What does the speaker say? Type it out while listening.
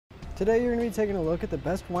Today you're going to be taking a look at the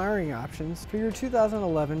best wiring options for your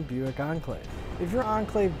 2011 Buick Enclave. If your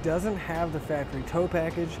Enclave doesn't have the factory tow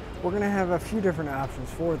package, we're going to have a few different options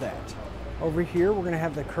for that. Over here we're going to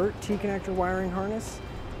have the Curt T-connector wiring harness.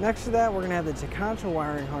 Next to that we're going to have the Tekonsha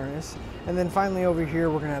wiring harness. And then finally over here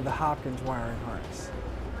we're going to have the Hopkins wiring harness.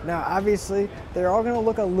 Now obviously they're all going to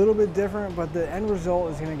look a little bit different, but the end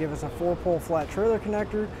result is going to give us a 4-pole flat trailer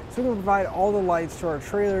connector so we can provide all the lights to our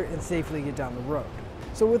trailer and safely get down the road.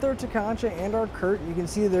 So with our Tekonsha and our Curt, you can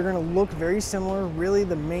see they're going to look very similar. Really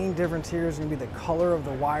the main difference here is going to be the color of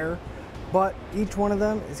the wire, but each one of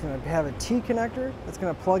them is going to have a T connector that's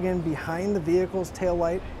going to plug in behind the vehicle's tail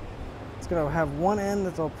light. It's going to have one end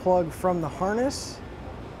that's going to plug from the harness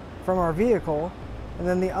from our vehicle, and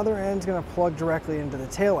then the other end is going to plug directly into the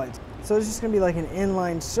taillights. So it's just going to be like an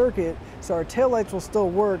inline circuit, so our taillights will still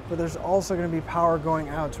work, but there's also going to be power going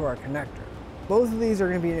out to our connector. Both of these are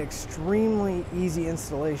going to be an extremely easy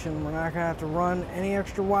installation. We're not going to have to run any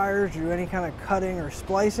extra wires, do any kind of cutting or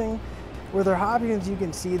splicing. With our Hopkins, you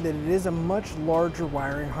can see that it is a much larger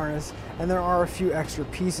wiring harness and there are a few extra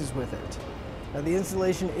pieces with it. Now the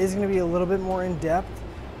installation is going to be a little bit more in depth,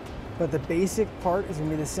 but the basic part is going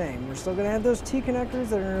to be the same. We're still going to have those T connectors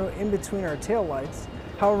that are going to go in between our tail lights.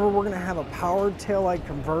 However, we're going to have a powered tail light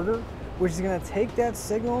converter, which is going to take that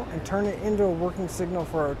signal and turn it into a working signal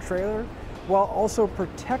for our trailer, while also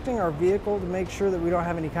protecting our vehicle to make sure that we don't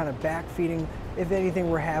have any kind of backfeeding if anything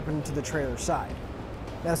were happening to the trailer side.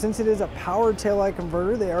 Now since it is a powered taillight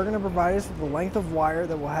converter, they are going to provide us with the length of wire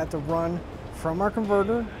that we'll have to run from our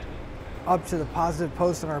converter up to the positive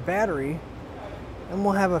post on our battery, and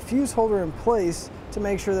we'll have a fuse holder in place to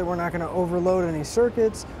make sure that we're not going to overload any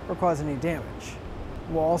circuits or cause any damage.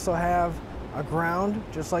 We'll also have a ground,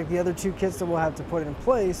 just like the other two kits that we'll have to put in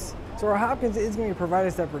place. So our Hopkins is going to provide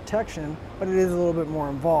us that protection, but it is a little bit more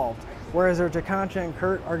involved. Whereas our Tekonsha and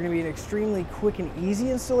Curt are going to be an extremely quick and easy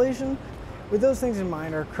installation. With those things in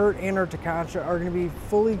mind, our Curt and our Tekonsha are going to be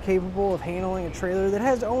fully capable of handling a trailer that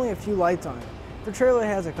has only a few lights on it. If your trailer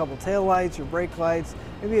has a couple tail lights, your brake lights,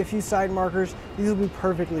 maybe a few side markers, these will be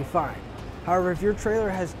perfectly fine. However, if your trailer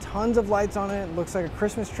has tons of lights on it, looks like a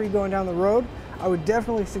Christmas tree going down the road, I would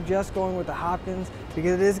definitely suggest going with the Hopkins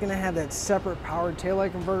because it is going to have that separate powered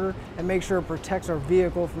taillight converter and make sure it protects our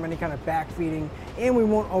vehicle from any kind of backfeeding, and we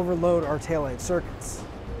won't overload our taillight circuits.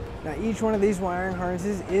 Now each one of these wiring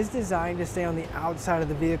harnesses is designed to stay on the outside of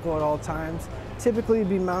the vehicle at all times, typically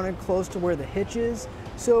be mounted close to where the hitch is,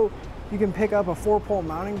 so you can pick up a 4-pole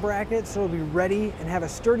mounting bracket so it'll be ready and have a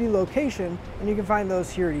sturdy location, and you can find those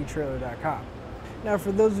here at etrailer.com. Now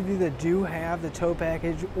for those of you that do have the tow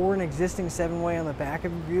package or an existing 7-way on the back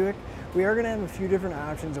of your Buick, we are going to have a few different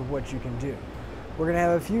options of what you can do. We're going to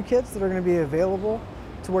have a few kits that are going to be available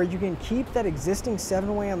to where you can keep that existing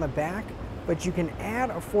 7-way on the back, but you can add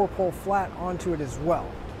a 4-pole flat onto it as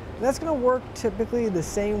well. And that's going to work typically the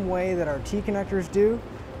same way that our T connectors do,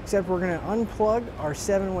 except we're going to unplug our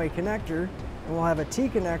 7-way connector and we'll have a T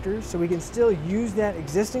connector so we can still use that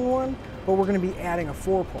existing one, but we're going to be adding a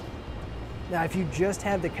 4-pole. Now if you just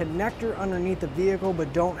have the connector underneath the vehicle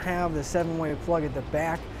but don't have the 7-way plug at the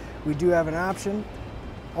back, we do have an option.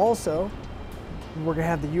 Also, we're going to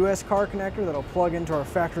have the US car connector that'll plug into our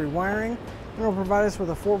factory wiring, and it'll provide us with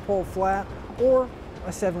a 4-pole flat or a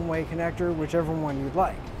 7-way connector, whichever one you'd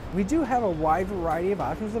like. We do have a wide variety of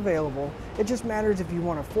options available. It just matters if you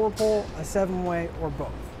want a 4-pole, a 7-way, or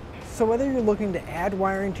both. So whether you're looking to add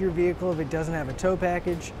wiring to your vehicle if it doesn't have a tow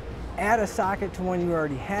package, add a socket to one you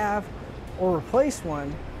already have, or replace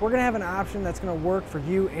one, we're going to have an option that's going to work for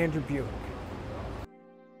you and your Buick.